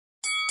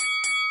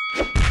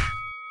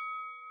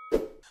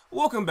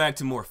Welcome back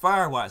to more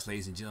Firewatch,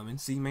 ladies and gentlemen.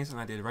 See, Mason,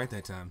 I did it right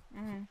that time.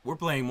 We're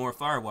playing more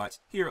Firewatch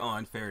here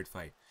on Ferret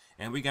Fight.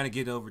 And we gotta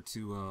get over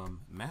to,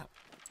 map.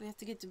 We have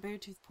to get to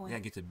Beartooth Point. Yeah,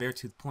 get to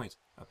Beartooth Point.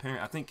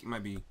 Apparently, I think it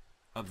might be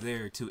up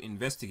there to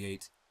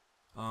investigate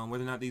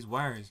whether or not these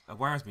a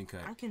wire's been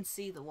cut. I can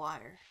see the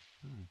wire.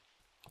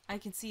 I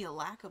can see a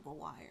lack of a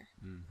wire.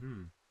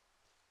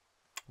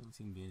 Doesn't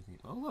seem to be anything.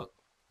 Oh, look.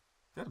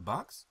 Is that a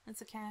box?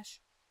 It's a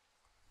cache.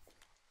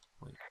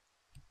 Wait.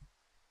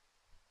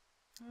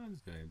 Oh,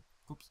 this guy.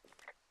 Oops.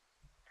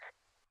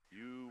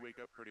 You wake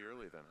up pretty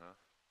early then, huh?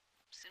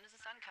 As soon as the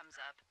sun comes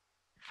up.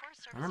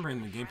 I remember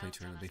in the gameplay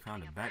trailer they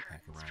found a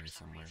backpack around here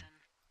somewhere.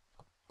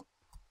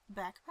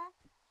 Backpack?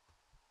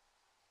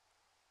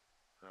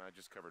 I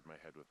just covered my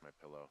head with my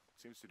pillow.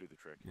 Seems to do the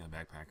trick. Yeah,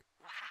 backpack.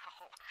 Wow.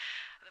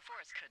 The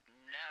forest could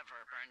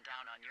never burn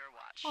down on your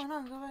watch. Oh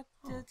no, go back.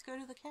 Let's go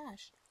to the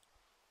cache.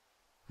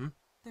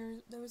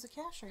 There was a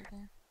cache right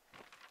there.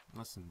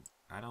 Listen,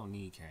 I don't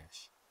need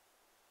cash.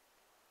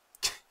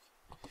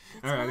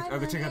 Alright, I'll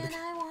go check out the cache.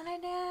 I want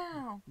it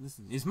now.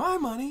 Listen, it's my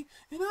money,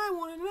 and I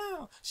want it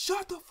now.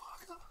 Shut the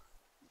fuck up.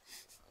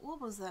 What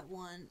was that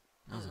one?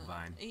 That was a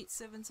Vine.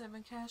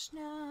 877 cash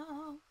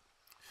now.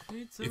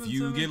 If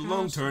you get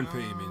long-term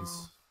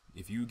payments,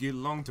 and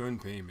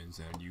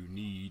you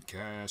need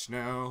cash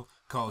now,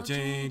 call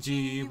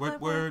JG. What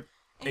word?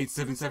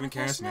 877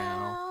 cash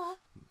now.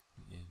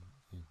 Yeah.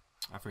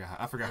 I forgot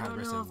how the rest of it I don't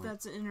know if worked.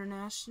 that's an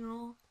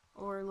international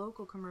or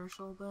local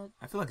commercial, but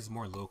I feel like it's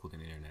more local than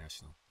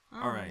international.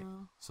 I All right,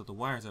 don't know. so the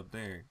wire's up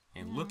there,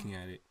 and looking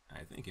at it,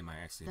 I think it might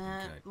actually have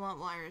been cut. That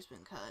wire's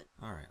been cut.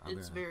 All right,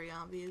 It's very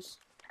obvious.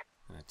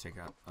 gonna check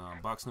out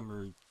box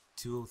number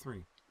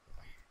 203.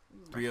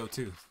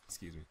 302,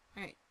 excuse me.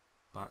 Alright.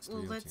 Box Well,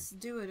 302. let's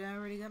do it. I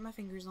already got my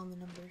fingers on the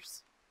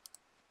numbers.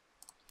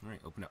 All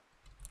right, open up.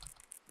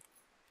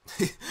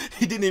 He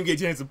didn't even get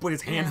a chance to put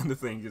his hand Yeah. on the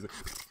thing. Just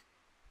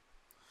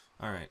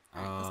all right.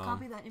 Alright, let's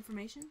copy that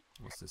information.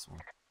 What's this one?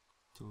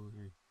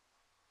 203.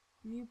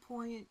 New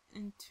Point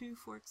and Two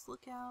Forks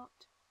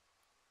Lookout.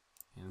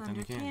 And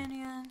Thunder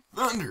Canyon.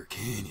 Thunder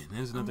Canyon.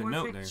 There's another More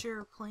note there.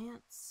 picture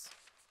plants.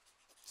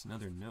 It's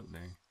another note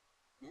there.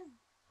 Yeah,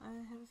 I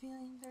have a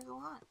feeling there's a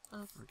lot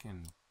of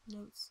Freaking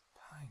notes.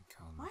 pine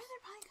cones. Why are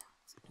there pine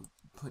cones?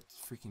 Put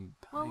freaking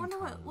Well, I pine wonder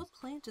cones what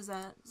plant is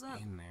that? Is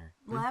that in there.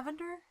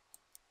 lavender?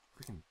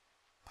 Freaking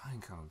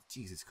pine cones.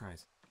 Jesus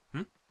Christ.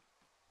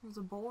 There's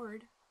a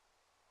board.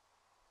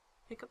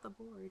 Pick up the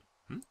board.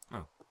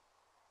 Oh.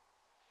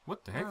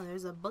 What the heck? Oh,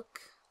 there's a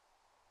book.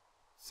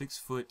 6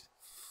 foot.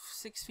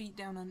 6 feet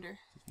down under.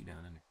 6 feet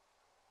down under.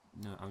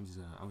 No, I'm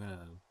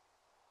gonna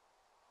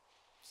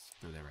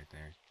throw that right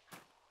there.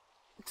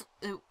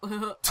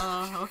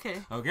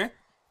 Okay. Okay.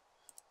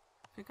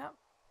 Pick up.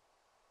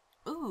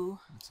 Ooh.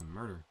 That's a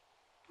murder.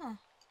 Huh.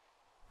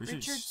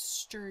 Richard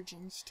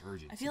Sturgeon.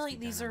 Sturgeon. I feel 6 like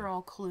feet these down are under.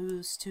 all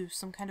clues to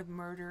some kind of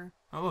murder.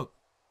 Oh look.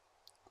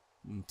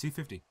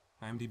 250.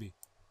 IMDb.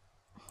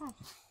 Huh.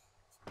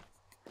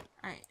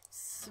 Alright.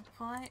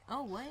 Supply.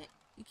 Oh, wait.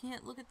 You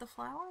can't look at the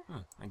flower?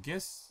 Huh. I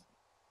guess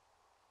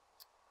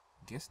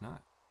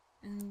not.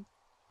 And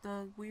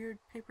the weird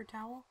paper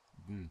towel?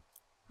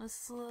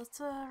 Let's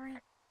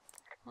read.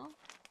 Well,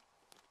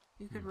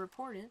 you could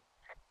report it.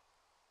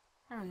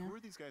 There we Who go. are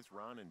these guys,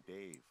 Ron and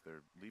Dave?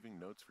 They're leaving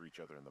notes for each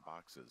other in the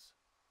boxes.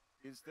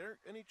 Is there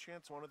any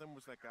chance one of them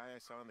was that guy I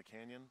saw in the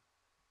canyon?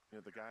 You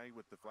know, the guy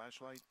with the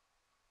flashlight?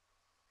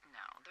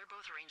 No, they're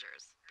both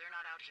rangers. They're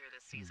not out here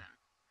this season.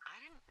 I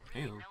didn't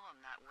really know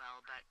them that well,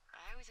 but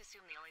I always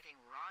assumed the only thing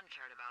Ron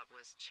cared about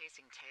was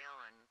chasing tail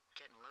and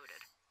getting loaded.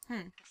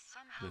 It's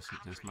somehow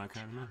That's my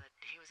kind of man. that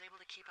he was able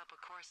to keep up a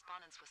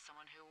correspondence with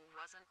someone who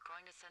wasn't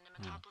going to send him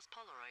a topless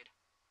Polaroid.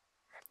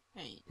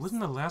 Hey. Wasn't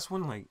the last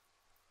one like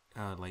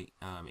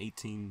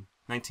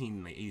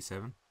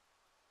 1987?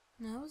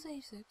 No, it was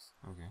 86.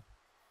 Okay.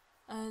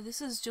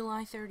 This is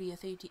July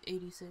 30th,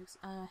 86.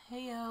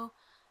 Heyo,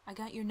 I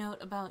got your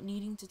note about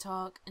needing to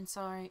talk, and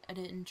sorry I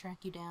didn't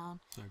track you down.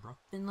 Sorry, bro.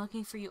 Been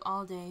looking for you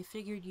all day,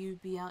 figured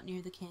you'd be out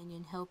near the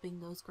canyon helping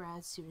those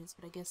grad students,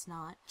 but I guess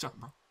not. Shut up,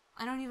 bro.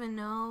 I don't even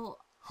know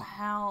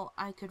how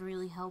I could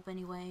really help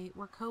anyway.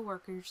 We're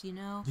co-workers, you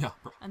know? Yeah,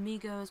 bro.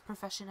 Amigos,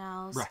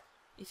 professionals. Right.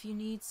 If you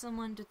need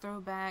someone to throw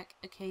back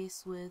a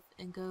case with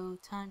and go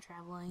time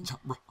traveling, Shut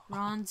up, bro.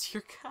 Ron's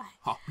your guy.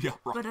 Oh, yeah,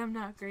 bro. But I'm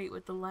not great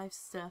with the life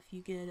stuff.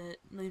 You get it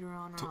later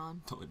on,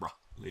 Ron. Totally, bro.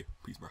 Leave,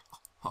 please, bro.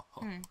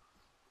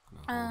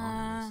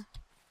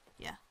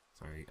 Yeah.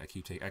 Sorry, I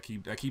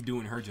keep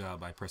doing her job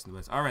by pressing the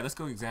buttons. All right, let's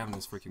go examine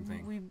this freaking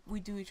thing. We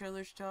do each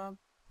other's job.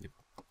 Yep.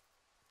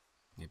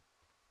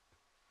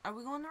 Are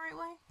we going the right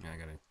way? Yeah, I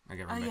gotta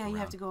Oh run back yeah, around. you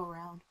have to go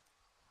around.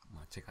 I'm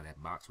gonna check out that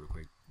box real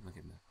quick. Look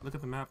at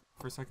the map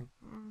for a second.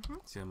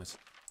 See how much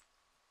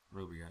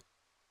road we got.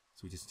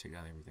 So we just check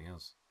out everything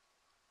else.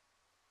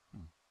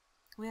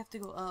 We have to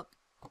go up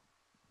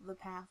the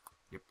path.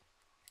 Yep.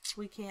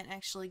 We can't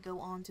actually go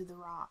onto the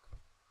rock.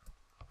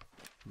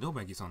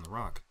 Nobody gets on the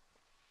rock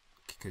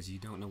because you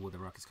don't know what the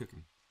rock is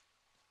cooking.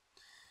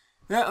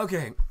 Yeah,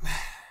 okay.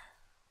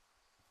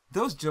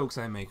 Those jokes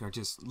I make are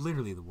just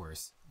literally the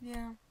worst.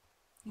 Yeah.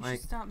 You like,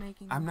 should stop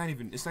making. I'm not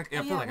even. It's like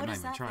I feel like I'm not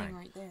even trying.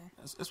 Right there?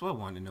 That's what I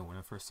wanted to know when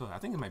I first saw it. I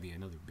think it might be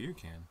another beer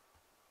can.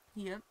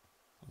 Yep.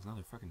 There's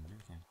another fucking beer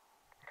can.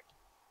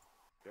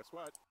 Guess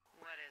what?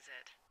 What is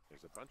it?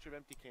 There's a bunch of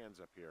empty cans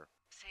up here.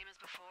 Same as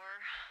before?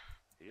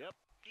 Yep.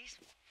 These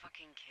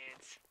fucking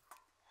kids.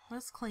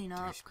 Let's clean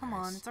up. Come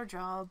on, it's our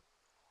job.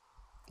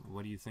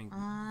 What do you think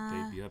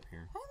they'd be up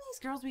here? How can these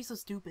girls be so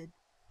stupid?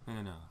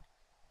 No.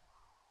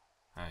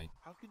 Alright.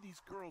 How could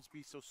these girls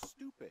be so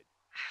stupid?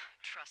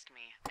 Trust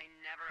me, I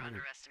never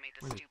underestimate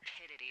the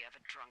stupidity of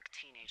a drunk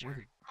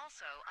teenager.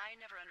 Also, I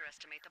never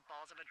underestimate the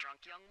balls of a drunk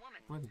young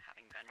woman,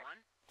 having been one.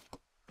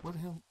 What the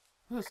hell?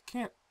 This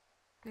can't.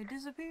 They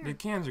disappeared. The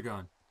cans are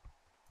gone.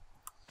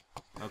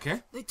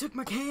 Okay. They took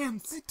my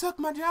cans. They took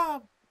my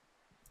job.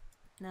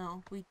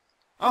 No, we.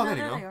 Oh, no, there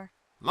you go. They are.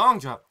 Long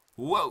job.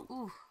 Whoa.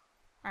 Ooh.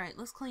 All right,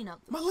 let's clean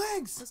up. My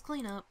legs. Let's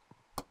clean up.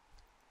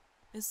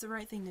 It's the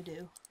right thing to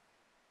do.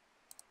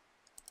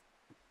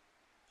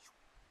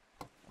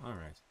 All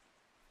right.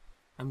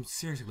 I'm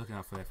seriously looking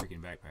out for that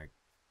freaking backpack.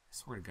 I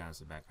swear to God,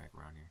 it's a backpack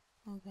around here.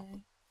 Okay.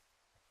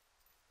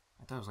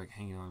 I thought it was like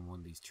hanging on one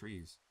of these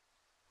trees.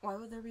 Why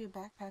would there be a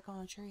backpack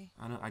on a tree?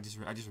 I know. I just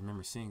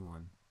remember seeing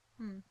one.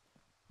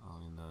 Oh,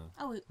 in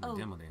the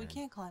demo they we had.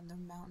 can't climb the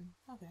mountain.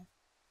 Okay.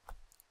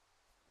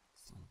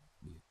 So,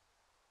 yeah.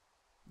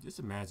 Just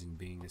imagine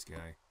being this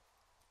guy,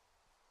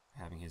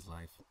 having his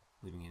life,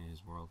 living in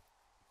his world.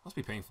 Must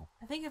be painful.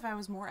 I think if I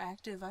was more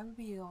active, I would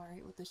be all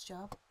right with this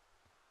job.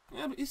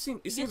 Yeah, but it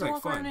seems like fun. You get to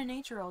walk around in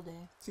nature all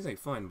day. Seems like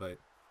fun, but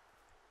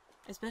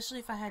especially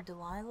if I had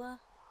Delilah.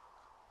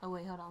 Oh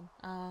wait, hold on.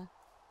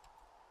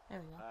 There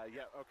we go.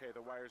 Yeah, okay,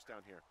 the wire's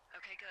down here.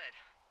 Okay, good.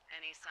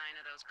 Any sign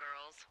of those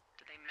girls?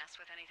 Did they mess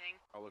with anything?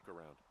 I'll look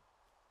around.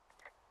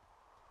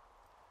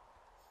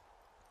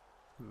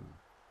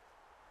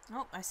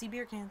 Oh, I see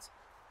beer cans.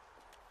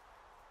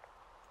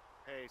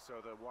 Hey,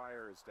 so the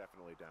wire is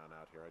definitely down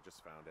out here. I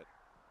just found it.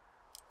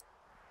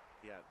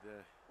 Yeah, the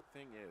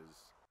thing is,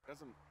 it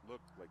doesn't look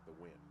like the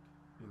wind.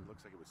 It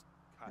looks like it was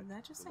cut. Did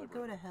that just say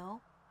go to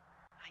hell?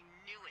 I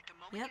knew it the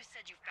moment you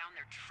said you found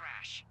their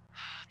trash.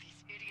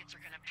 These idiots are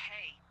gonna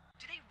pay.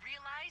 Do they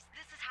realize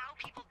this is how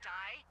people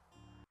die?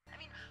 I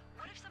mean,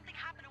 what if something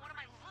happened to one of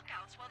my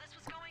lookouts while this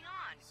was going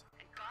on?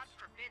 And God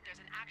forbid there's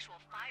an actual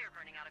fire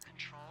burning out of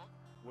control.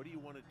 What do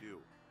you want to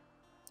do?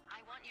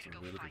 I want you to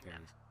go find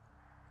them.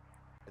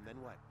 And then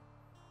what?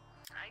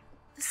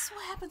 This is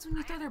what happens when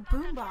you throw their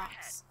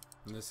boombox.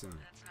 listen,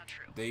 That's not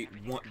true. they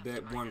want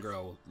that one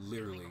girl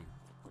literally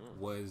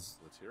was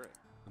Let's hear it.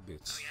 a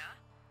bitch. Oh yeah?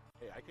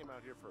 Hey, I came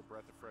out here for a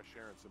breath of fresh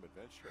air and some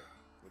adventure.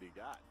 What do you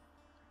got?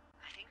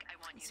 I think I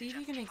want you See to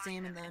if you just can find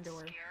examine them the and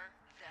underwear. scare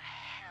the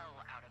hell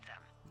out of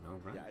them. No,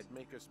 right? Yeah, I'd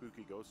make a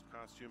spooky ghost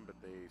costume, but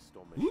they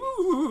stole my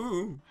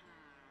Woo!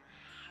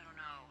 I don't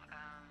know.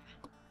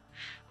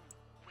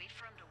 Wait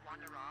for them to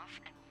wander off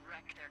and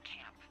wreck their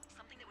camp.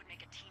 Something that would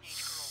make a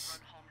teenage girl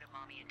run home to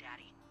mommy and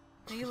daddy.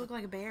 Make it look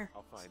like a bear.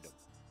 I'll find them.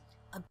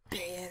 A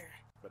bear.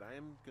 But I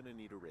am gonna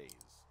need a raise.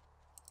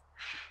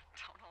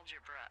 Don't hold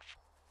your breath.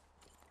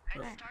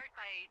 I'd start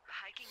by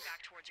hiking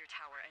back towards your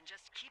tower and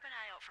just keep an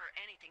eye out for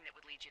anything that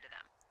would lead you to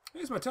them.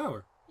 Here's my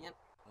tower. Yep.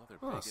 Oh, they're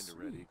Oh, big into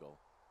Red sweet.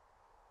 Eagle.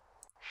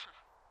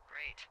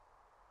 Great.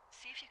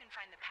 See if you can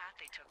find the path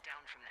they took down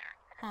from there.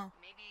 Huh.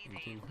 Maybe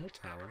Anything they in her looped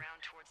back tower? around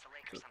towards the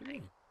lake or Okay.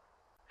 something.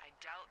 I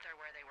doubt they're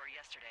where they were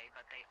yesterday,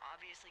 but they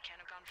obviously can't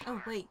have gone far. Oh,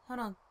 wait. Hold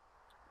on.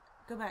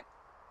 Go back.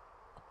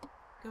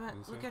 Go back.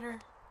 What is Look that? at her.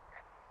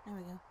 There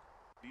we go.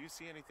 Do you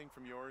see anything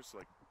from yours,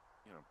 like,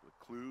 you know,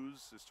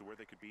 clues as to where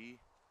they could be?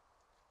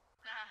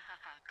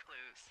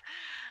 Clues.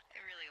 I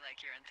really like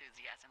your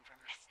enthusiasm for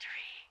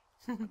mystery.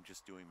 I'm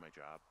just doing my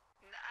job.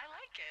 I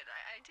like it.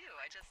 I do.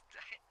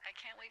 I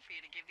can't wait for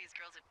you to give these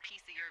girls a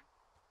piece of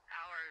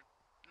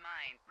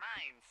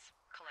minds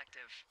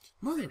collective.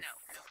 Mother. No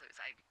clues.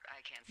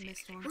 I can't see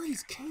Missed anything. one. Where are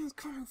these cans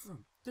coming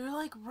from? They're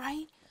like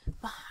right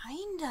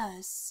behind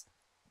us.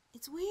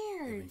 It's They've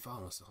weird. been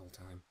following us the whole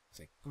time. It's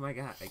like, oh my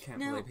god, I can't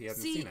Now, believe he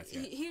hasn't see, seen us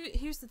yet.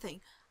 here's the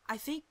thing. I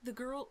think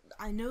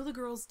I know the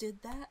girls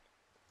did that,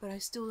 but I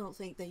still don't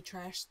think they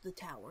trashed the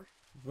tower.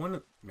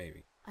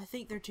 Maybe. I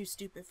think they're too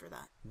stupid for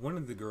that. One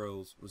of the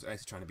girls was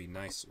actually trying to be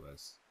nice to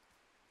us.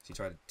 She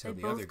tried to tell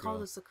They the other both called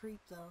girl. us a creep,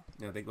 though.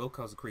 No, they both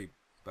called us a creep.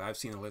 But I've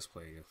seen a let's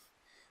play. If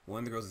one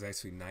of the girls is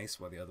actually nice,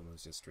 while the other one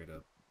was just straight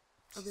up.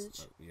 A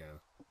bitch. Yeah.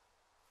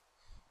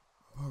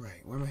 All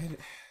right, where am I headed?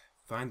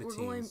 Find the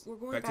teens. We're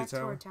going back to the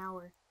to our tower.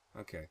 tower.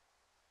 Okay.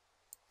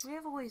 We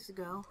have a ways to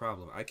go.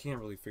 Problem. I can't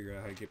really figure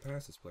out how to get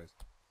past this place.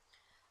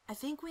 I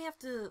think we have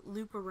to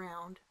loop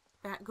around.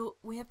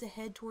 We have to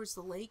head towards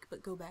the lake,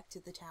 but go back to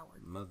the tower.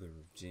 Mother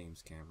of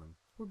James Cameron.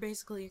 We're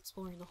basically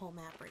exploring the whole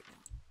map right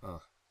now.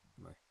 Oh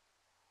my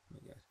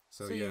god.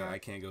 So yeah, I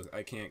can't go.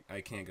 I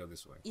can't go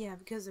this way. Yeah,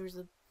 because there's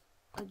a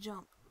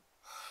jump.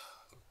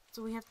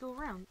 So we have to go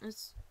around.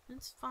 It's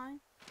fine.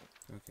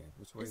 Okay,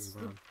 which way It's is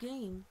around? the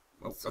game.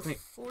 Oh, It's I a think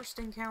forced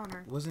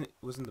encounter. wasn't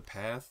the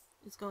path?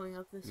 It's going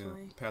up this No,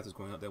 way. the path is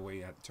going up that way.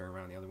 You have to turn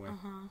around the other way.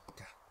 Uh-huh.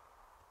 God,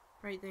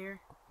 Right there.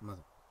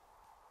 mother.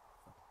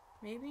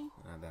 Maybe?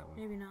 Not that one.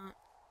 Maybe not.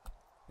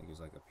 think it was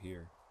like up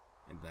here.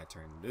 And then I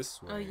turned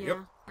this way. Oh, yeah. Yep.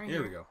 Right Here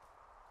here. we go.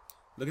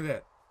 Look at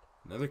that.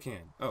 Another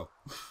can. Oh.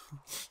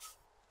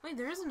 Wait,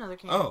 there is another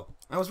can. Oh,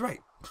 I was right.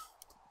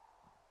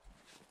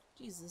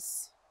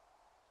 Jesus.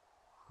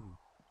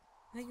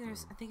 I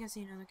think I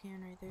see another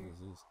can right there. What is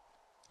this?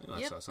 Oh, I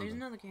Yep, saw there's something.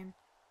 another can.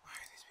 Why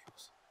are these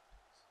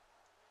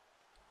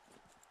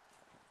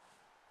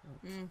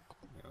people?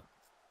 Yeah.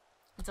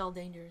 It's all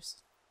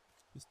dangerous.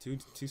 It's too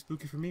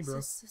spooky for me, bro.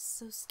 This is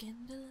so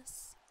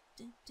scandalous.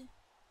 Dun, dun,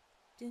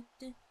 dun,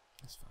 dun,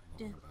 That's fine.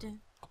 dun, Don't worry dun,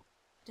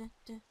 dun,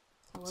 dun.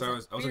 What about it. So I it?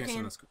 was Beer looking at can.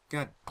 something else.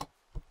 God.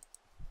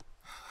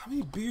 How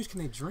many beers can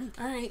they drink?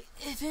 Alright,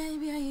 if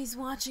anybody's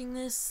watching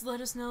this, let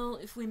us know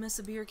if we miss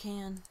a beer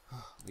can.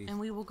 These And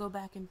we will go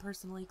back and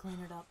personally clean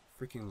it up.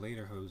 freaking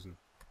lederhosen.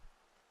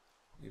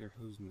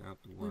 Lederhosen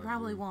out the We wazoo.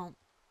 probably won't.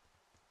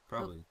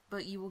 Probably.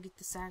 But you will get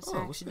the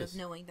satisfaction of this?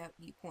 knowing that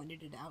you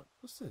pointed it out.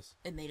 What's this?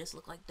 It made us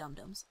look like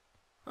dum-dums.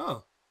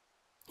 Oh.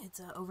 It's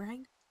an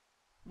overhang?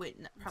 Wait,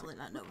 no, probably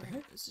not an what the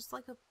overhang. heck? It's just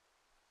like a...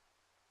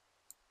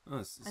 Oh,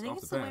 it's I think off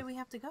it's the the way path. we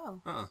have to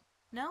go. Uh-uh.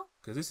 No?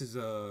 Because this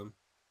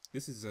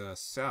is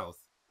south.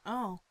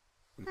 Oh.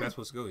 And the path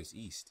supposed to go is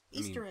east.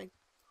 Easter egg.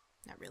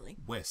 Not really.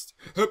 West.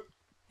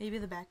 Maybe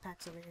the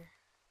backpack's over here.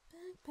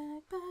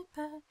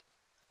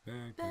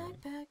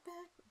 Backpack.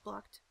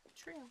 Blocked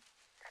trail.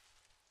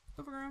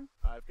 Overgrown.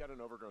 I've got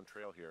an overgrown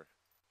trail here.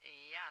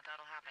 Yeah,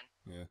 that'll happen.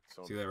 Yeah.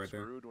 So See I'm that right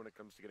there? screwed when it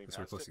comes to getting That's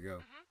where we're past supposed to it.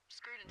 go.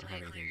 Screwed Don't until have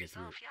you anything clear to get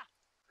through yourself, it. yeah.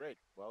 Great.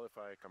 Well, if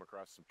I come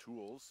across some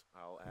tools,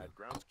 I'll add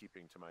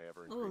groundskeeping to my Oh,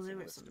 ever-increasing there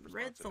were list some of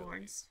red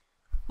responsibilities.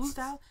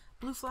 thorns.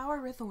 Blue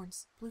flower, red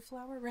thorns. Blue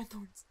flower, red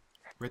thorns.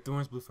 Red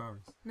thorns, blue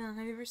flowers. No,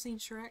 have you ever seen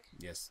Shrek?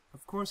 Yes.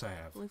 Of course I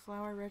have. Blue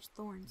flower, red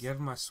thorns. Get out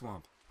of my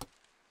swamp.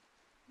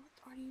 What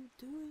are you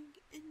doing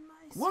in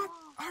my What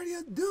swamp? are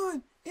you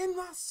doing in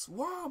my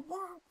swamp?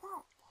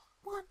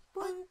 What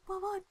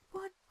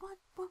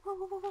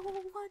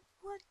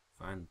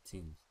Find the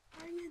teams.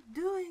 are you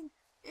doing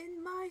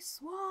in my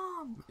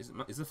swamp?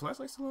 Is the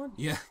flashlight still on?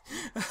 Yeah.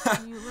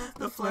 You left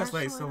the the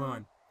flashlight's still flashlight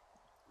on.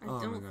 I Oh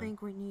my don't God.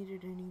 think we need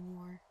it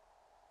anymore.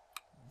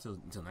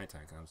 Until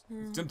nighttime comes.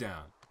 Yeah. Jump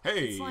down.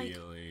 Hey. It's like-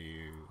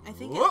 I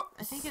think Whoop.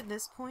 I think at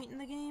this point in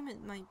the game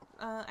it might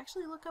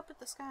actually look up at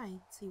the sky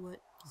and see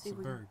It's a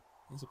what bird.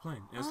 It's a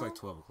plane. And it's like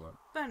 12 o'clock.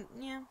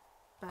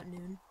 about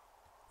noon.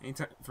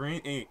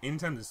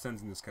 Anytime the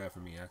sun's in the sky for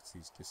me, I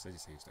just say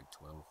it's like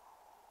 12.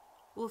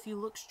 Well, if you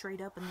look straight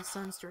up and the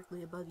sun's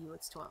directly above you,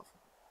 it's 12.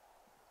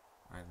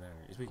 Either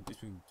it's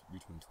between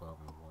 12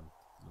 and 1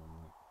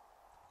 normally.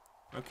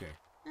 Okay.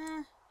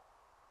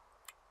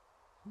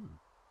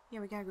 Yeah,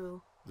 we gotta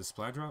go. The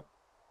supply drop?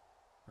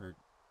 Or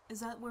Is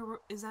that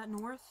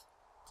north?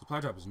 supply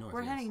drop is north.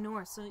 We're yes. heading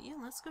north, so yeah,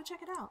 let's go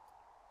check it out.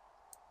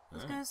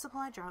 Let's go to Alright. the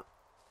supply drop.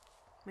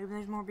 Maybe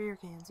there's more beer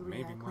cans. That we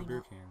Maybe gotta more clean beer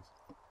up. cans.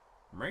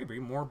 Maybe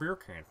more beer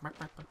cans.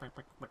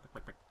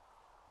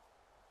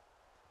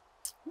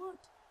 What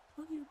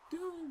are you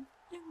doing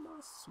in my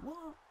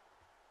swamp?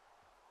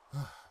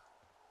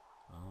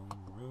 On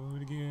the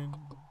road again.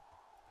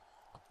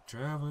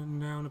 Traveling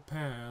down the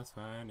path,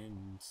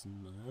 finding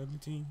some ugly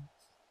teens.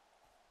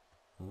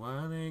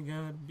 Why they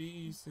gotta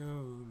be so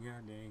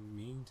goddamn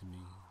mean to me?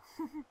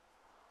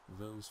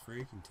 Those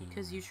freaking teens.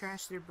 Because you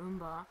trashed their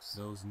boombox.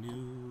 Those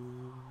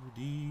new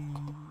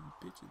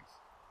bitches.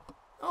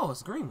 Oh,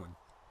 it's a green one.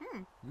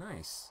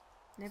 Nice.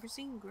 Never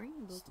seen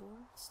green before.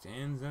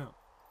 Stands out.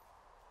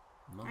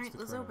 Alright,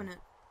 let's open it.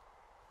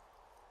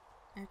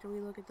 After we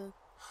look at the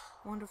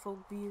wonderful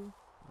view.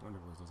 I wonder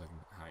what it looks like in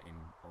high end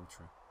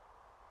ultra.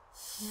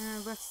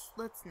 No,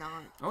 let's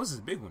not. Oh, this is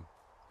a big one.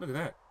 Look at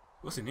that.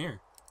 What's in here?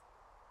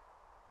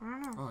 I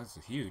don't know. Oh, that's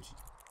huge.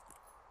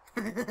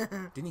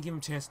 Didn't even give him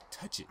a chance to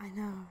touch it. I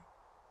know.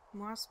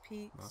 Moss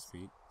Peaks. Moss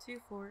Peak. Two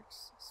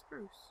Forks.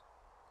 Spruce.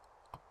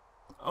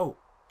 Oh.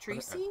 Tree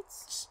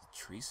seeds?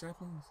 Tree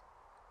saplings?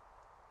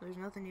 There's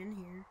nothing in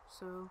here,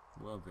 so...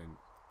 Well then,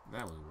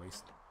 that was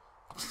wasted.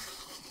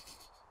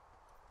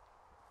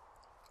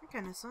 That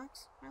kind of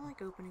sucks. I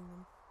like opening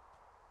them.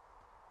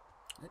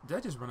 Did I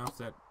just run off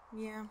that?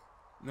 Yeah,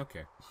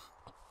 Okay.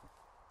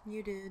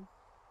 you did.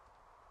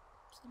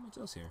 There's not much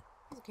else here.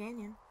 It's a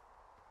canyon.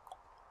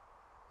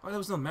 Oh, there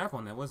was no map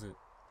on that, was it?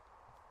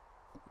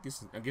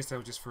 I guess that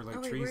was just for like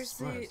Oh wait, trees. where's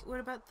supplies. the... What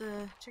about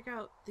the... Check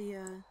out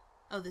the,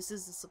 Oh, this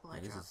is the supply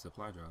Yeah, this drop. is a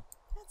supply drop.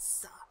 That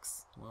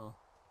sucks. Well,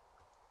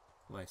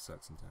 life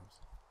sucks sometimes.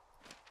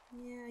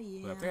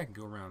 Yeah. But I think I can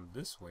go around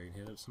this way and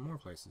hit up some more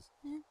places.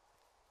 Yeah.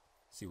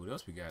 See what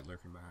else we got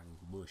lurking behind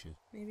these bushes.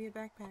 Maybe a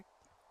backpack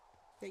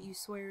that you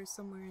swear is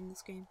somewhere in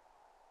this game.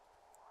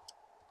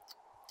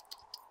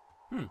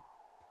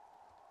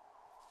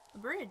 A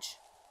bridge.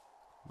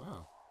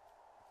 Wow.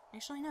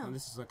 Actually, no. And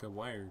this is like a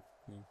wired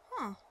thing.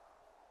 Huh.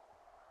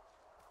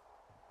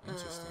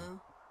 Interesting.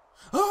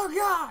 Oh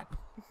God!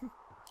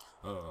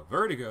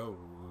 Vertigo.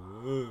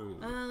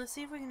 Let's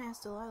see if we can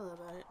ask Delilah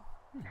about it.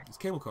 It's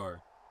cable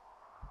car.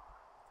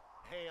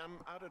 Hey, I'm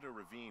out at a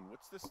ravine.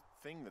 What's this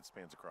thing that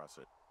spans across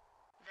it?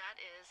 That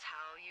is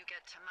how you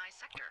get to my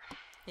sector.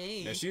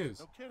 Hey. There she is.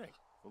 No kidding.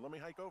 Well, let me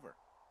hike over.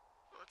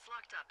 Well, It's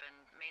locked up and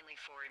mainly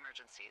for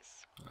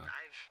emergencies.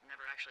 I've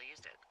never actually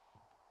used it.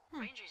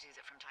 Rangers use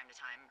it from time to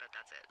time, but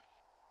that's it.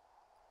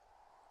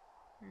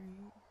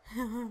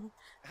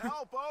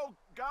 Help! Oh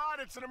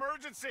God, it's an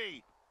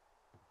emergency!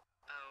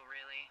 Oh,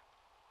 really?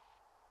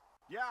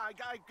 Yeah, I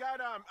got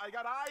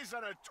eyes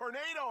on a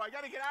tornado. I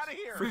gotta get out of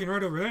here. Freaking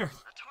right over there.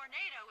 A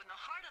tornado in the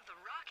heart of the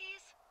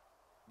Rockies?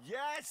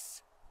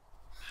 Yes.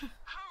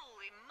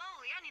 Holy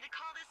moly, I need to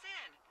call this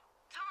in.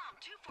 Tom,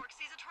 Two Forks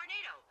sees a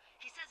tornado.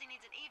 He says he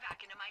needs an evac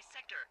into my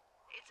sector.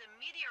 It's a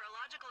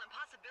meteorological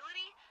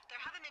impossibility.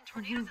 There haven't been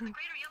tornadoes in the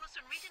greater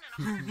Yellowstone region in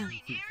 100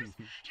 million years.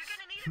 You're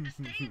gonna need him to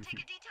stay and take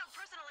a detailed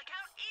personal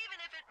account, even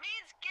if it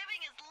means giving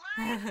his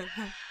life.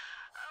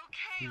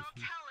 Okay, I'll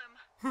tell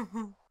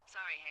him.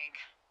 Sorry, Hank.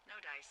 No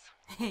dice.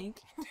 Hank.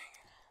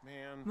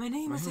 Man. My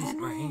name is Henry.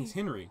 My name's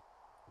Henry.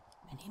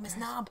 My name is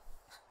Knob.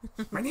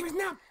 My name is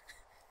Knob.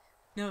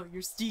 No,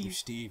 you're Steve. You're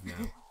Steve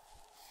now.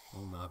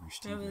 Oh, Knob, you're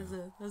Steve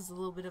That was a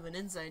little bit of an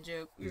inside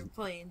joke. We were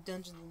playing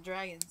Dungeons and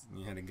Dragons.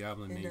 You had a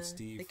goblin named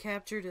Steve. They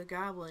captured a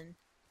goblin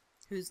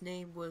whose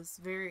name was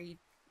very...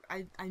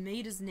 I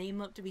made his name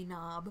up to be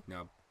Knob.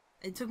 Knob.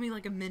 It took me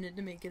like a minute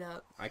to make it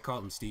up. I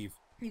called him Steve.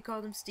 You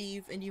called him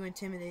Steve, and you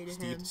intimidated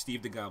him.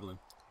 Steve the Goblin.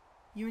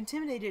 You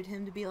intimidated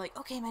him to be like,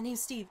 okay, my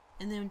name's Steve.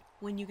 And then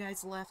when you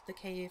guys left the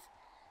cave,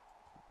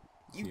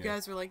 you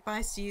guys were like,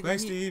 bye, Steve. Bye,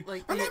 Steve.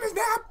 Like, my name is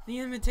Knob!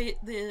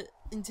 The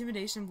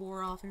intimidation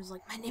wore off, and he was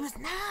like, my name is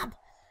Knob!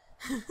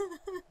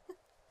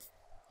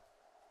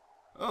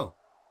 Oh.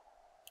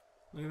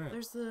 Look at that.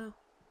 There's the...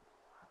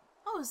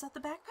 Oh, is that the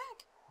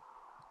backpack?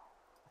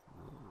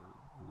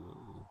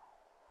 Whoa.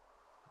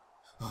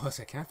 Oh,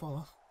 I can't fall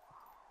off.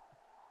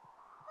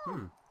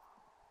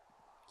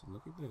 So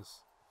look at this.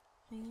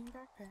 Hanging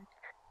backpack.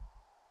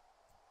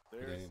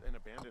 There's an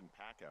abandoned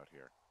pack out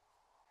here.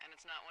 And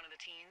it's not one of the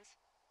teens?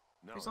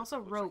 No, There's it also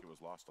looks rope. like it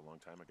was lost a long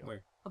time ago.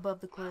 Where? Above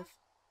the cliff.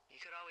 You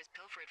could always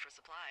pilfer it for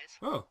supplies.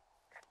 Oh.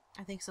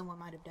 I think someone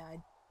might have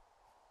died.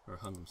 Or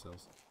hung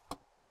themselves.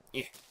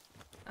 Yeah.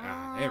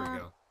 There we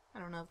go. I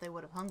don't know if they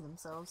would have hung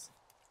themselves.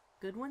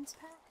 Goodwin's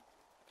pack?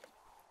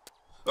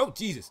 Oh,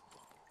 Jesus.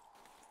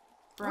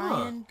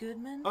 Brian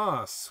Goodman?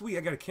 Oh, sweet.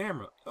 I got a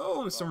camera.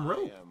 Oh, and some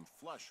rope. I am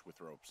flush with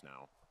ropes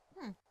now.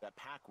 That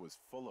pack was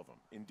full of them,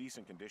 in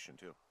decent condition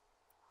too.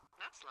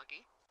 That's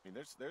lucky. I mean,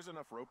 there's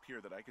enough rope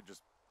here that I could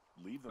just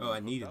leave them. Oh, I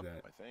hooked needed up,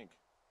 that. I think.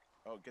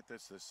 Oh, get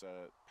this. This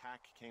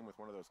pack came with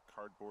one of those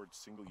cardboard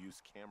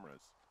single-use cameras.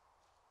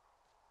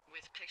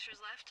 With pictures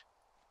left?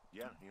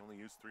 Yeah, he only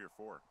used 3 or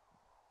 4.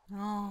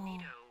 Oh.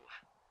 Neato.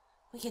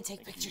 We can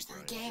take Thank pictures you,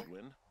 of the Brian game.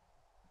 Goodwin.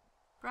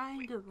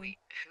 Brian Goodwin. Wait,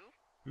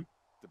 who?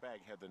 The bag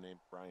had the name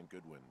Brian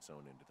Goodwin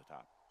sewn into the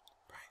top.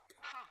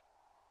 Huh.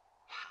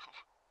 Wow.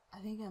 I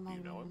think that might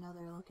You know be him?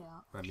 another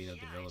lookout. Might be a Yeah,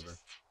 developer. I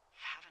just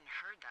haven't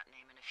heard that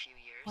name in a few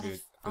years. What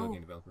if... Video Oh,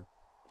 game developer.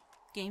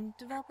 game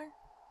developer?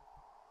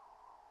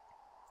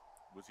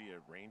 Was he a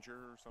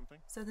ranger or something?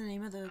 Is that the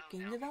name of the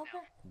game no,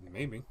 developer?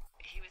 Maybe.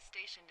 He was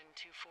stationed in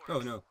Two Forks.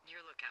 Oh, no.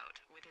 Your lookout,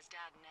 with his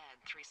dad Ned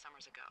 3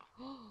 summers ago.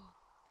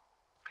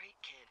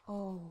 Great kid.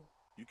 Oh.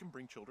 You can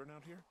bring children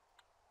out here?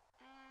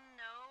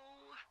 No.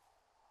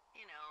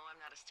 You know, I'm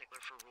not a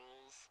stickler for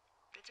rules.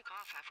 They took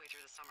off halfway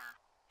through the summer.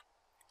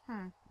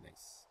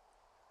 Nice.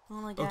 We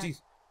Oh,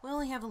 jeez. we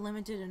only have a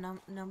limited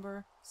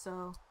number,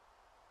 so...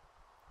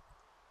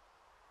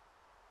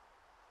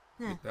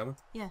 Yeah. That one?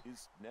 Yeah.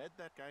 Is Ned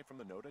that guy from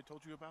the note I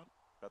told you about?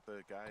 About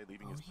the guy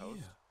leaving his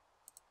post?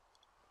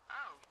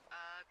 Oh,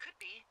 could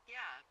be,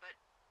 yeah, but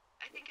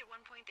I think at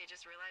one point they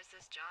just realized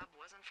this job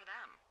wasn't for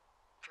them.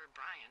 For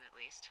Brian, at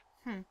least.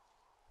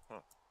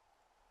 Huh.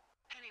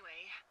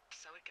 Anyway,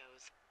 so it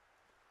goes.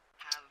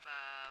 Have,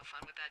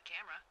 fun with that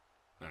camera.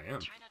 I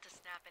am. Try not to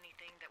snap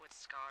anything that would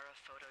scar a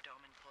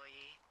Photodome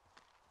employee.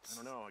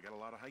 I don't know. I got a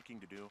lot of hiking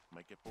to do.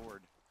 Might get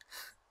bored.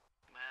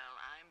 Well,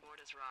 I'm bored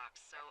as rocks,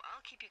 so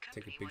I'll keep you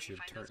Take company a picture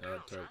while of you find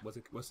those girls,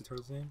 huh? what's the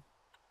turtle's name?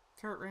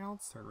 Kurt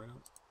Reynolds. Turtle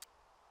Reynolds.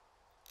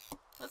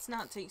 Let's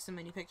not take so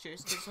many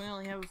pictures, because we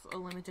only have a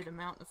limited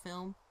amount of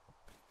film.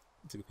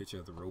 Took a picture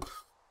of the rope.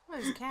 Oh,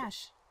 there's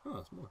cash. Oh,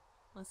 it's more.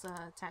 Let's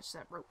attach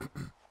that rope.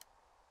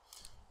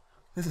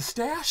 There's a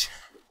stash.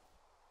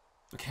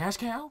 A cash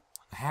cow.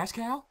 A hash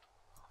cow.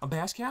 A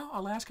bass cow.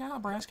 A last cow. A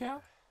brass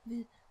cow.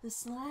 The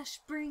slash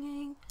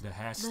bringing. The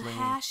hash The slinging.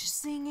 hash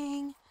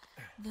singing.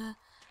 The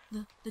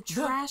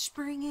trash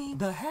bringing.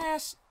 The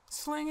hash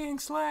slinging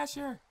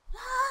slasher.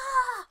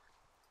 Ah!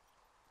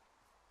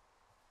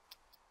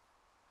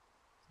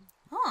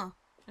 Huh.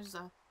 There's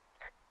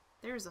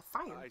a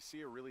fire. I see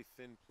a really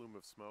thin plume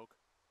of smoke.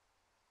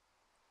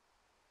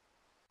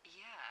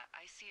 Yeah,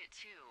 I see it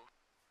too.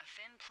 A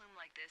thin plume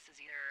like this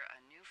is either a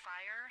new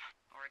fire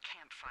or a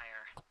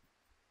campfire.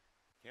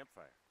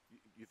 Campfire.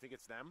 You think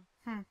it's them?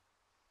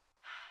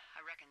 I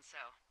reckon so.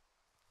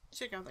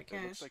 Check out the It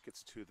cash. looks like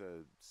it's to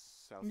the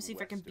southwest. Let me see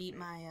if I can of beat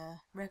me.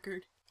 my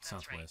record. That's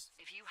Southwest.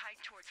 right. If you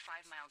hike towards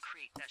 5 Mile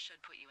Creek, that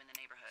should put you in the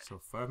neighborhood. So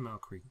 5 Mile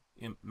Creek.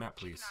 Map,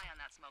 Keep please. an eye on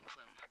that smoke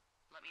plume.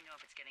 Let me know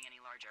if it's getting any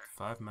larger.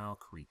 5 Mile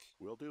Creek.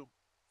 Will do.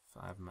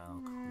 5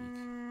 Mile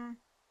Creek.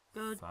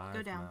 Go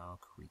 5 down.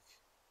 Mile Creek.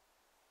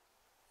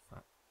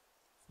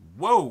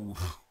 Whoa!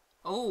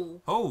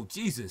 Oh. Oh,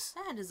 Jesus!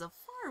 That is a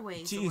far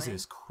ways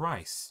Jesus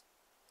Christ!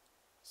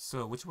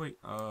 So, which way?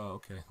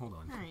 Okay, hold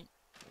on. Alright.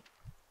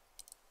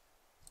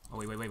 Oh,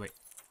 wait.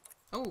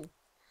 Oh.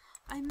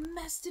 I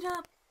messed it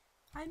up.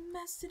 I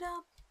messed it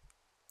up.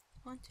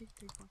 1, 2,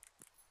 3, 4.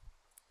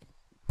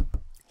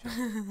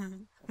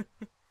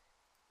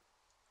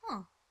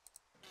 Huh.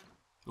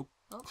 Oop.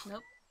 Oh,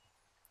 nope.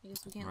 I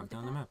guess we can't Mark look at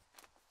down that. the map.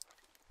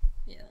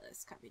 Yeah,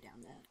 let's copy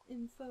down that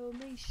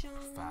information.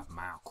 5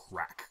 Mile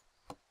Crack.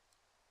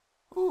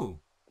 Ooh.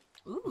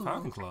 Ooh.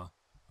 Falcon Claw.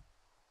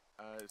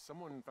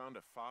 Someone found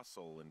a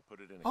fossil and put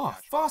it in a Oh,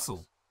 cache fossil.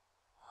 box.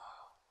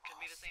 Could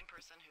be the same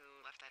person who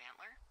left that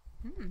antler.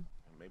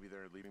 And maybe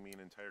they're leaving me an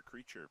entire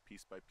creature,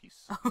 piece by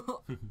piece.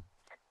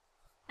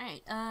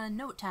 Alright,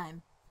 note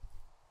time.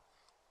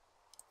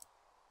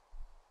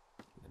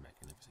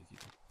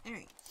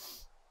 Alright.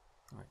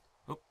 Alright.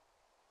 Oh.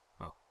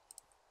 Oh.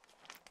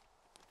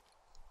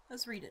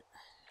 Let's read it.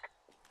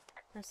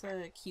 Press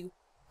Q.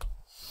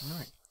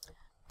 Alright.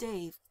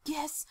 Dave,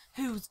 guess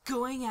who's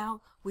going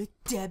out with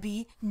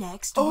Debbie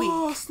next Oh,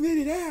 week? snit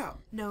it out!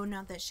 No,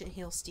 not that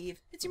shitheel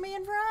Steve. It's your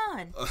man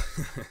Ron.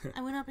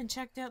 I went up and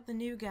checked out the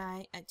new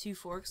guy at Two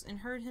Forks and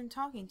heard him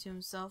talking to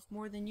himself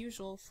more than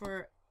usual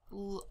for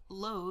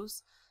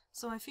Lowe's,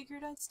 so I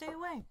figured I'd stay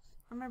away.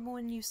 Remember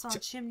when you saw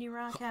Chimney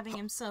Rock having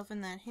himself in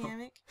that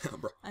hammock?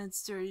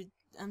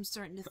 I'm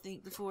starting to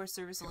think the Forest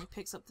Service only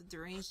picks up the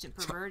deranged and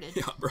perverted.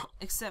 Yeah, bro.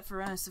 Except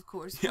for us, of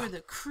course. Yeah. We're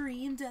the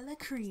cream de la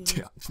cream.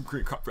 Yeah,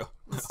 green crop, bro.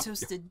 Let's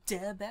toast a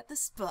deb at the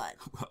spot.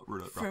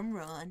 From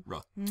Ron.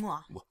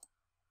 Mwah.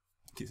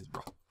 Kisses,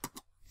 bro.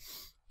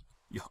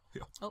 Yo.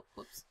 Oh,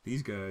 whoops.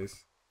 These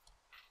guys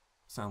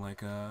sound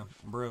like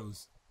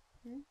bros.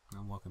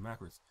 I'm walking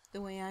backwards.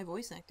 The way I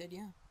voice acted,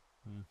 yeah.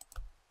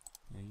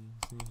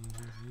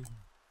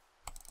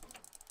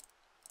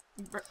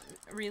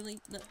 Really?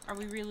 Are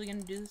we really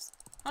gonna do this?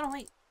 Oh no,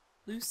 wait.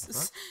 Loose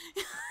this.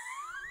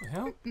 The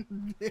hell?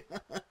 It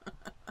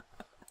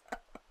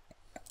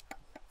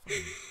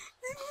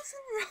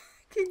wasn't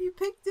rock, and you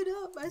picked it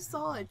up. I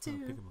saw it Pick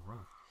too. up a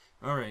rock.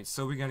 Alright,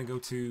 so we gotta go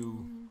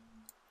to...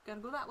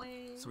 Gotta go that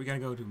way. So we gotta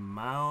go to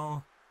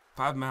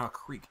 5 Mile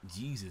Creek.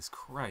 Jesus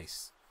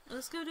Christ.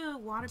 Let's go to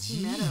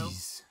Waterpea Meadow.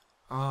 Jeez.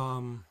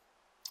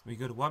 We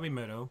go to Wabi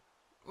Meadow.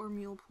 Or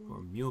Mule Point.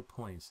 Or Mule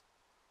Points.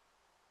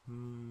 Where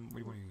do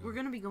you want to go? We're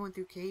gonna be going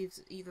through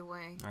caves either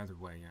way. Either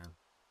way, yeah.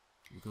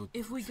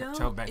 If we go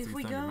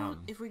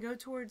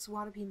towards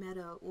Waterpea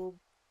Meadow, we'll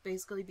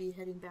basically be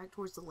heading back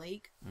towards the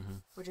lake,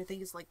 which I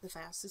think is like the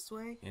fastest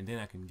way. And then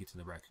I can get to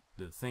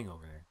the thing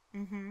over there.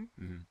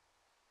 Mm-hmm.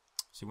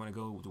 So you want to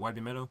go to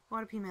Waterpea Meadow?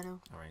 Waterpea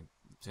Meadow. All right.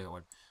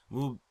 So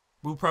we'll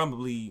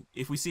probably,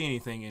 if we see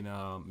anything in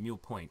Mule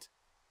Point.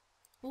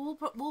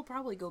 We'll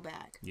probably go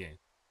back. Yeah.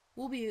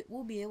 We'll be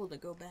able to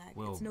go back.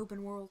 It's an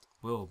open world.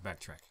 We'll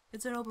backtrack.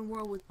 It's an open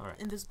world with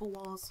invisible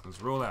walls. Let's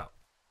roll out.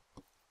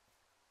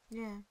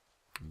 Yeah.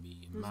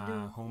 Me and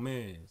my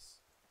homies.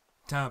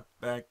 Top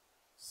back.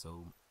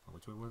 So,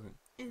 which way was it?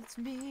 It's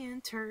me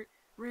and Turt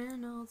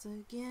Reynolds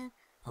again.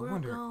 I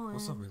wonder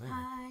what's over there.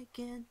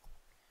 Hiking.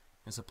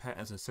 It's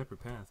a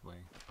separate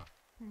pathway.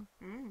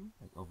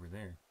 Like over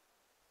there.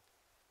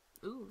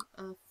 Ooh,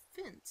 a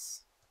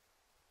fence.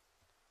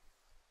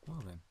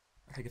 Well then,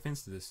 I take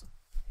offense to this.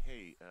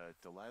 Hey,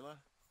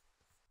 Delilah?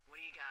 What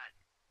do you got?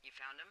 You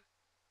found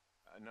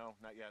him? No,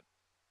 not yet.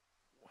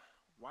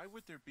 Why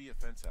would there be a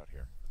fence out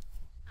here?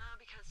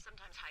 Because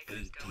sometimes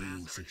hikers go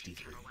after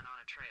people went on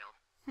a trail.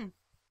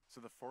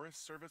 So the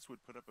Forest Service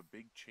would put up a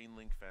big chain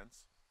link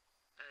fence?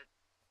 A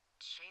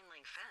chain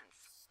link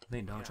fence? I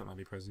think Donald Trump might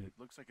be president.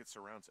 It looks like it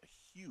surrounds a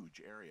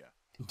huge area.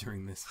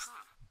 During this.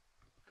 Huh.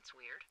 That's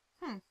weird.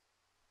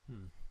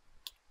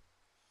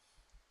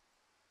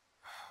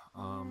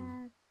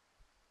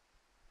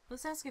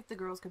 Let's ask if the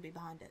girls could be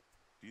behind it.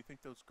 Do you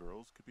think those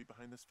girls could be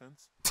behind this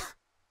fence?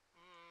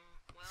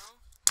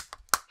 Well,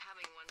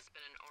 having once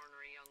been an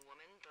ornery young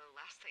woman, the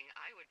last thing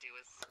I would do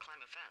is climb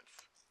a fence.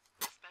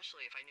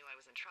 Especially if I knew I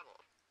was in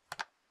trouble.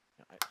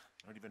 I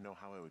don't even know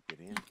how I would get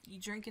in.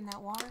 You drinking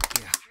that water?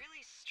 Yeah. It's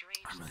really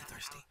strange. I'm really that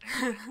thirsty. out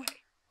there that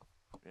way.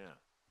 Yeah.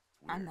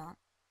 It's I'm weird. not.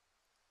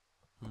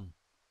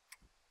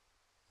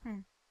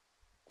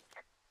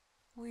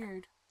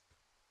 Weird.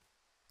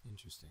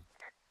 Interesting.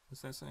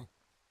 What's that say?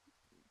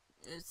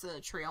 It's a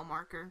trail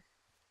marker.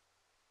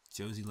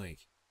 Josie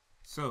Lake.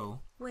 So.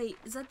 Wait,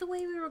 is that the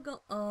way we were going?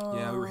 Oh.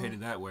 Yeah, we were headed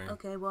that way.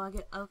 Okay, well,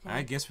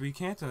 I guess we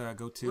can't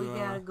go to. We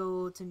gotta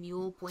go to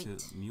Mule Point.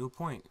 To Mule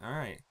Point. All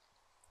right.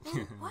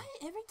 Why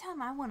every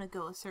time I want to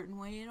go a certain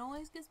way, it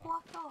always gets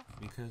blocked off?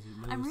 Because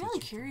I'm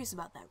really curious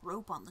about that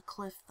rope on the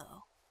cliff,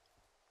 though.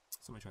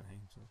 Somebody trying to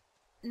hang himself.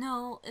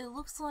 No, it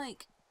looks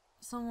like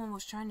someone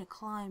was trying to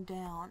climb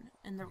down,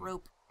 and the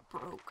rope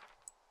broke.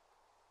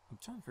 I'm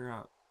trying to figure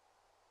out.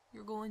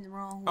 You're going the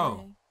wrong Oh.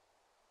 way.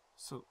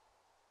 So.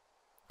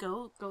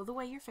 Go the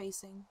way you're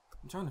facing.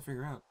 I'm trying to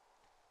figure out.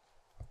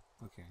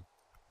 Okay.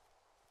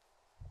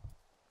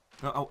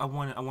 No, I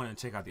want to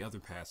check out the other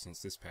path since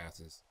this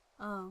path is.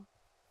 Oh,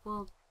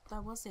 well,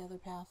 that was the other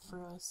path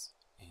for us.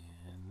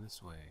 And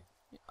this way.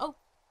 Oh,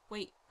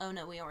 wait. Oh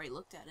no, we already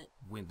looked at it.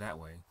 Went that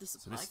way. The So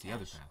supply this is the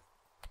other cache. path.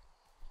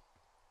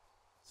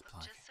 Supply.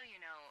 Just so you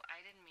know,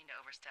 I didn't mean to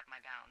overstep my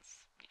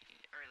bounds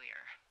earlier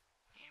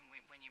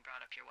when you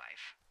brought up your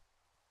wife.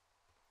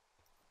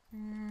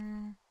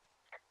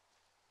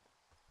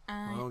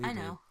 Well, you I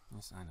did. know.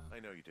 Yes, I know. I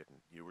know you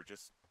didn't. You were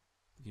just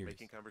Here it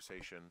making is.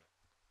 conversation.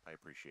 I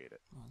appreciate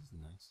it. Oh, this is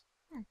nice.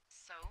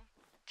 So,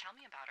 tell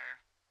me about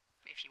her,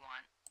 if you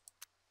want.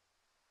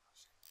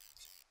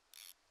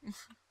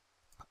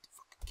 Fuck the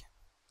fucking cat.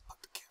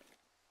 Fuck the cat.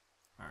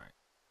 Alright.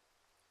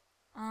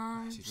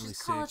 She's really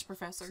a college sick.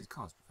 professor. She's a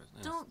college professor.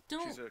 Yes.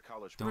 Don't She's a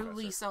college Don't professor.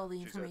 release all the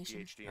She's information.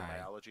 a PhD in Alright.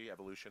 biology,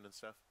 evolution, and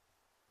stuff.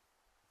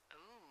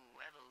 Ooh,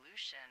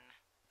 evolution.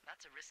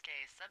 That's a risque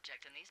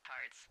subject in these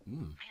parts.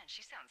 Mm. Man,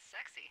 she sounds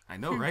sexy. I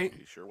know, right?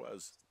 He sure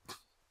was.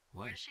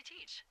 What? Where does she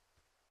teach?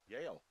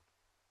 Yale.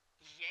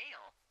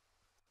 Yale.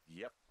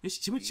 Yep. Yeah,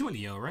 she went to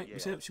Yale, right? Yeah. You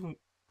said she went.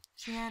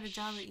 She had a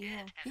job at Shit,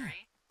 Yale.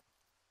 Henry.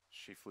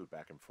 She flew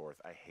back and forth.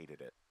 I hated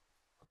it.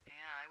 Yeah,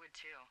 I would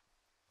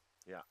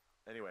too. Yeah.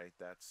 Anyway,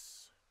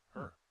 that's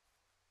her.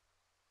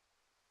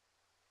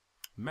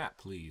 Map,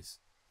 please.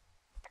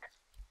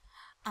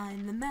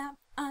 I'm the map.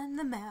 I'm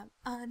the map.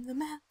 I'm the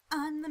map.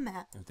 I'm the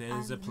map. If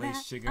there's I'm a the place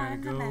map, you gotta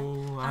I'm the go,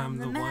 map, I'm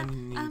the map, one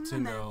you need I'm to the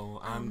map, know.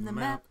 I'm the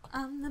map.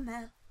 I'm the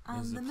map.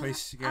 There's I'm a the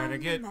place you map, gotta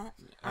I'm get. the map,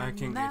 I I'm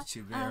can the map, get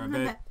you there, I I'm the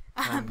bet. map,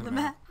 I'm the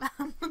map.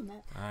 I'm the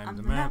map. I'm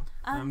the map.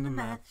 I'm the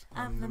map.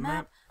 I'm the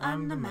map.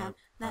 I'm the map. I'm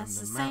That's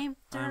the the map. same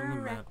I'm the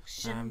map.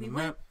 direction I'm we the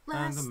went map.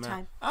 I'm the last map.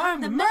 time.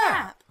 I'm the the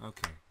map.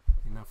 Okay,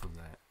 enough of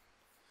that.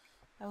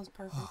 That was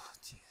perfect. Oh,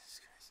 Jesus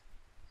Christ.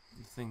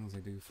 The things I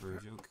do for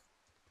a joke.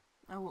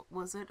 Oh,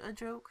 was it a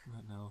joke?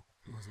 No,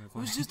 it wasn't It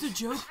was funny. just a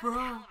joke, I had a bro.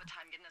 hell of a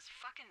time getting this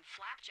fucking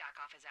flapjack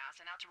off his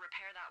ass and out to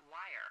repair that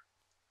wire.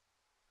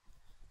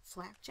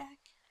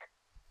 Flapjack?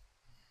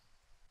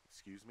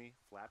 Excuse me,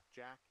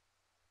 Flapjack?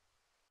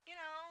 You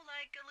know,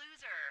 like a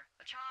loser,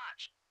 a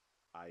chotch.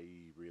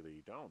 I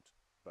really don't,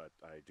 but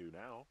I do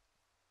now.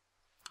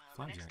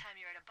 Well, the next Flapjack. time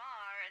you're at a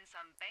bar and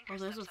some banker Oh,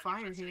 there's steps a on your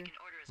fire foot so he here. can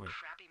order his Wait.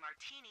 crappy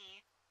martini,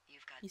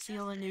 you've got You see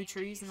all the just new thing to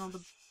trees and all use.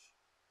 the...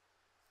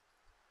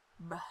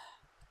 Bah.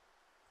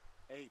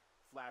 Hey,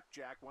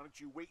 Flapjack, why don't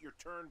you wait your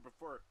turn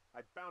before I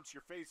bounce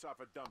your face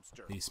off a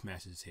dumpster? He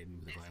smashes his head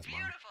into the It's glass bottle.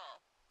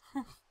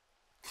 beautiful.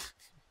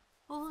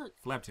 Well, look.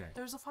 Flapjack.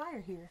 There's a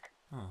fire here.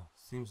 Oh,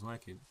 seems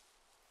like it.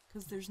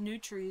 Because there's new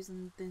trees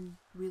and then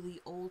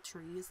really old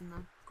trees and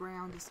the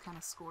ground is kind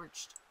of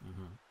scorched.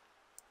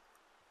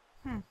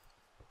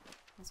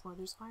 That's why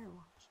there's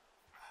Firewatch.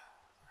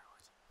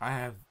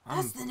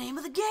 That's the name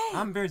of the game!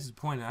 I'm very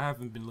disappointed. I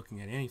haven't been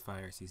looking at any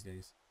fires these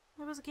days.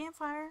 There was a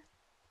campfire,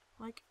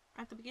 like,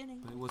 at the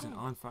beginning. But of it the wasn't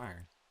game. on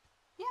fire.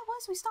 Yeah, it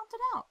was. We stomped it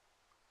out.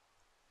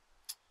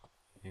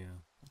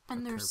 Yeah.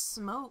 And A there's curve-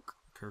 smoke.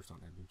 Curves on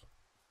that bitch.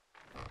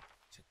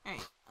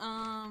 Alright,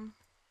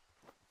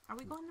 are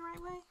we going the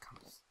right way?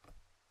 Compass.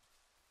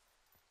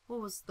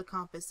 What was the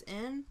compass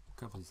in?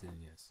 Compass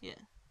in, yes. Yeah.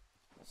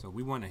 So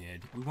we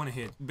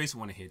basically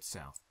want to head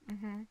south.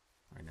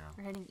 Right now.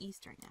 We're heading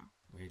east right now.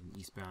 We're heading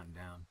eastbound and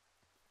down.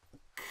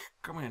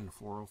 Coming in the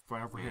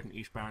 405, we're heading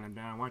eastbound and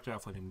down. Watch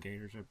out for them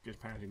gators. I just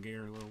passed a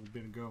gator a little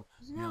bit ago.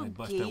 There's Yeah, no they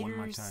busted one of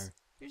my gators. tire.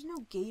 There's no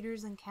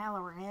gators in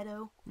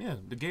Colorado. Yeah,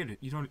 the gator.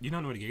 You don't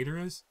know what a gator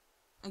is?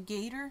 A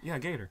gator? Yeah, a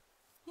gator.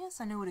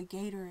 Yes, I know what a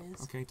gator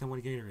is. Okay, tell me what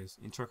a gator is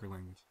in trucker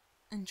language.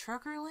 In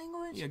trucker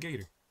language? Yeah,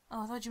 gator.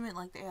 Oh, I thought you meant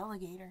like the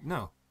alligator.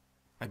 No,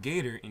 a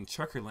gator in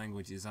trucker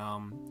language is a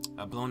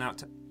blown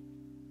out.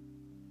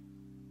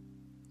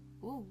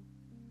 Ooh.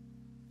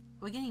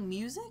 Are we getting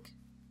music?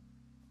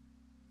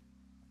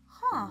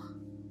 Huh.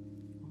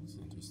 That's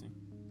interesting.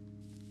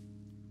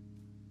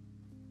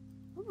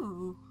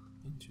 Ooh.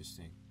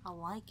 Interesting. I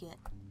like it.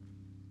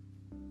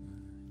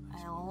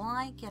 I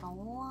like it a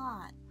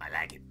lot. I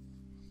like it.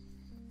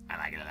 I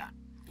like it a lot.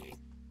 Yeah.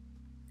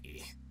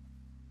 Yeah.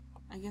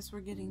 I guess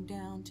we're getting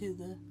down to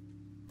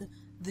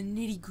the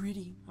nitty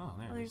gritty. Oh,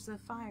 there Oh, it there's is. the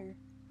fire.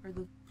 Or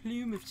the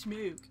plume of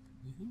smoke.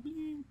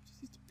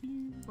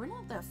 We're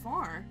not that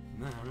far.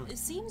 No, really. It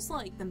seems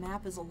like the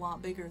map is a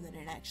lot bigger than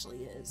it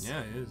actually is.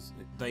 Yeah, it is.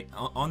 Like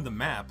on the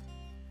map,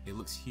 it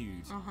looks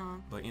huge. Uh-huh.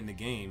 But in the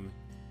game,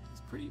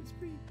 it's pretty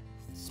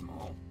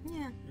small.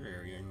 Yeah. Your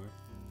area anyway.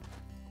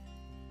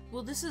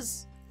 Well,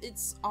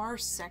 it's our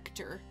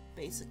sector,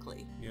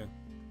 basically. Yeah.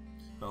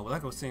 But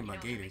like I was saying You know,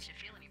 about if it gators. makes you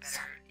feel any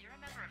better, you're a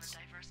member of a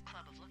diverse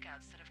club of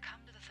lookouts that have come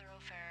to the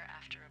thoroughfare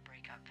after a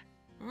breakup.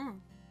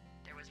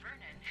 There was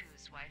Vernon,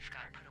 whose wife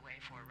got put away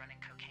for running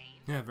cocaine.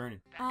 Yeah,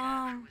 Vernon.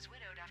 Becca, who was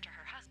widowed after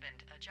her husband,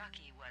 a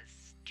jockey,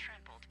 was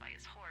trampled by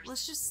his horse.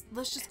 Let's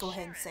just go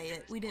ahead and say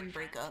it. We didn't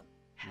break up.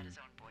 Had his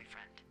own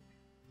boyfriend.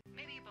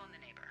 Maybe you boned the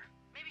neighbor.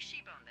 Maybe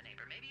she boned the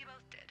neighbor. Maybe you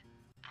both did.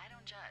 I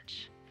don't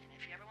judge. And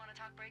if you ever want to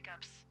talk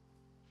breakups,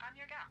 I'm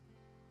your gal.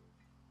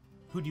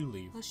 Who'd you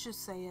leave? Let's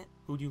just say it.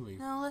 Who'd you leave?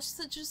 No, let's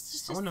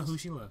just I want to know who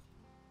she left.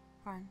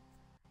 Fine.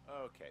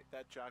 Okay,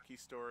 that jockey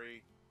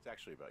story is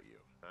actually about you,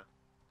 huh?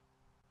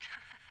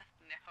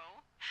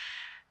 No.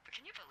 But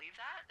can you believe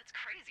that? It's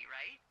crazy,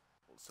 right?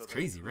 So It's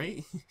crazy,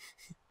 right?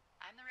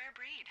 I'm the rare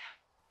breed.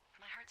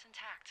 My heart's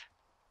intact.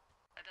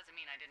 That doesn't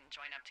mean I didn't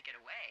join up to get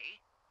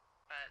away,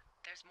 but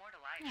there's more to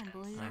life I than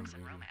believe sex it.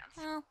 and romance.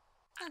 Well,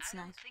 that's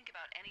I nice. don't think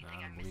about anything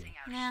I I'm don't believe missing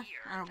it. out Nah,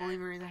 here. I don't believe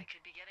her that either. I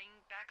could be getting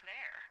back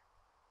there.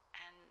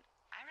 And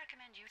I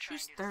recommend you try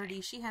She's and do the 30.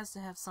 same. She has to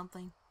have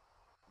something.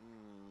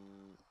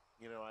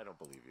 You know, I don't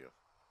believe you.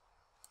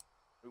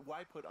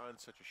 Why put on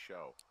such a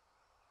show?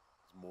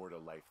 There's more to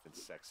life than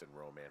sex and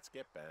romance.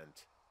 Get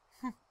bent.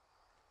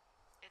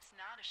 It's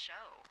not a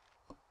show.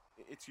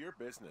 It's your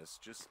business.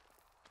 Just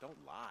don't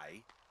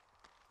lie.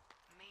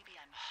 Maybe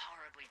I'm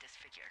horribly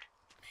disfigured.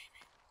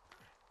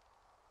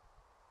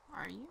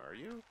 Are you? Are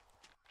you?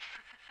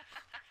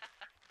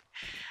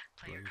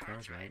 Play your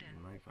cards right,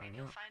 and maybe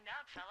you'll find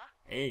out, fella.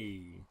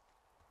 Hey,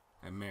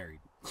 I'm married.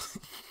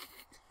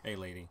 Hey,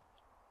 lady,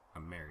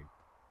 I'm married.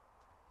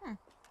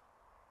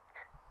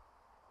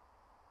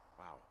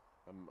 Wow.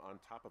 I'm on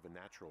top of a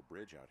natural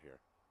bridge out here.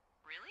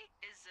 Really?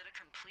 Is it a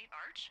complete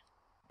arch?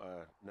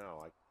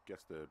 No, I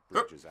guess the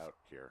bridge is out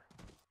here.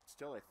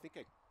 Still, I think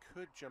I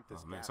could jump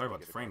this Oh man, gap sorry and about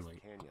the get frame across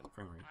rate. canyon.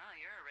 Frame rate. Well,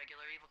 you're a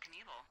regular Evil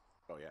Knievel.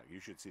 Oh yeah, you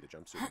should see the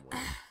jumpsuit I'm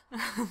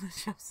wearing.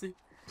 The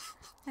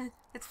jumpsuit.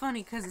 It's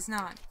funny because it's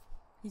not.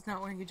 He's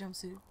not wearing a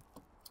jumpsuit.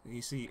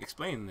 You see,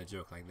 explaining the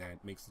joke like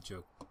that makes the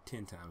joke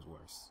 10 times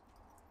worse.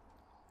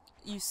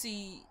 You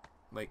see,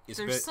 Like it's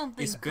There's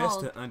something best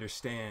called- to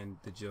understand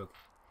the joke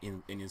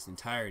in its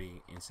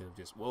entirety instead of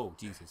just whoa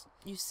Jesus.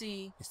 you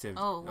see. Instead of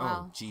Oh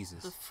wow,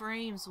 Jesus. the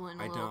frames went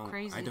a I little don't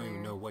crazy I don't there.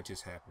 even know what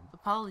just happened.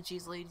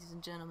 Apologies, ladies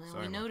and gentlemen.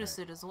 Sorry We about noticed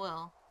that. it as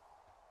well.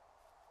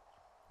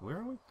 Where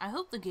are we? I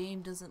hope the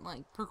game doesn't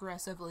like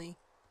progressively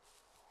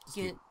Just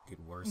get get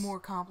worse.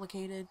 more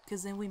complicated,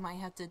 because then we might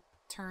have to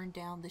turn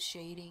down the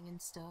shading and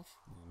stuff.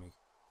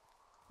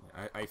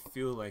 I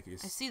feel like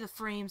it's I see the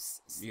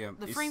frames. Yeah,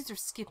 the it's- frames are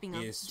skipping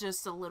up it's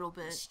just a little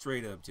bit.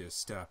 straight up just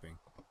stopping.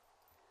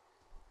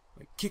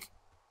 Like kick.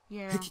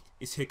 Yeah,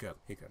 It's hiccups.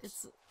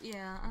 it's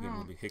yeah. Getting I a little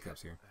don't. bit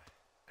hiccups here.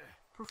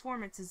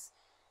 Performance is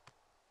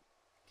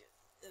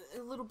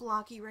a little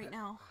blocky right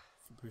now.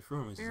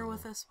 Performance. Bear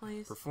with us,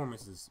 please.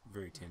 Performance is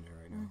very tender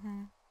right now.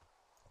 Mm-hmm.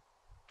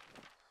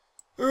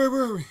 All right,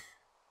 where are we?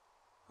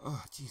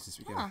 Oh Jesus,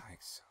 we gotta Huh.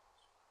 hike so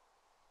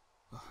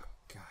much. Oh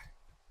God.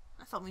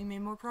 I thought we made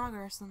more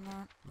progress than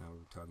that. Now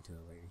we're talking to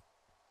the lady.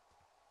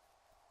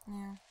 Yeah,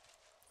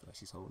 I feel like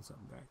she's holding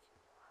something back.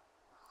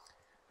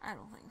 I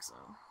don't think so.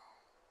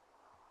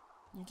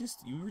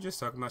 You were just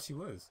talking about she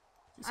was.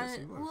 You said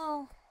she was.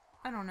 Well,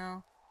 I don't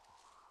know.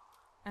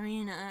 I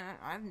mean,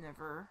 I've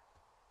never.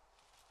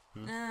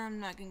 I'm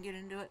not gonna get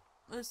into it.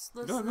 Let's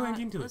Go ahead and get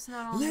into it. let's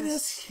not all Let this-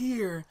 us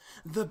hear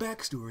the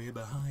backstory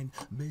behind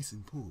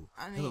Mason Poole.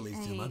 I mean, Hello, ladies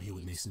and gentlemen. I'm hey, here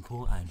with Mason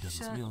Poole. I'm Douglas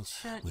shut- Mills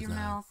shut with your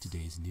mouth.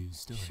 today's news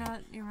story.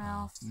 Shut your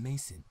mouth.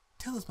 Mason,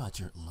 tell us about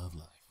your love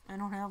life. I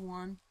don't have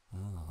one.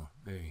 Oh,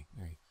 very.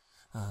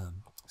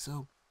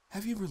 So,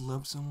 have you ever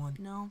loved someone?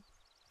 No.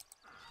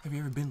 Have you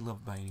ever been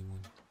loved by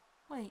anyone?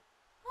 Wait.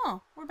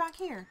 Oh, we're back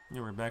here. Yeah,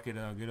 we're back at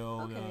good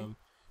old Okay.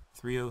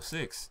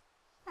 306.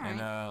 Alright.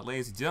 And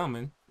ladies and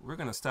gentlemen, we're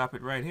gonna stop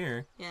it right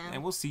here. Yeah.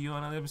 And we'll see you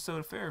on another episode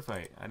of Ferret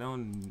Fight.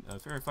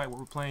 Ferret Fight where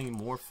we're playing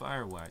more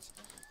Firewatch.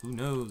 Who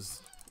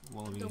knows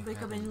what will be Don't pick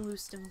up any happening.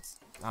 loose stones.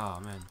 Oh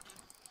man.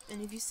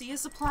 And if you see a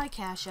supply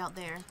cache out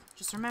there,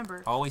 just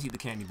remember, Always eat the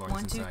candy bar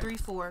 1, 2, inside. 3,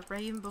 4,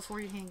 right even before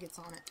your hand gets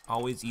on it.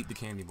 Always eat the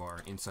candy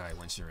bar inside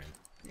once you're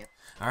in. Yep.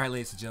 Alright,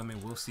 ladies and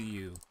gentlemen, we'll see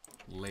you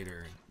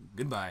later.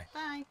 Goodbye.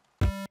 Bye.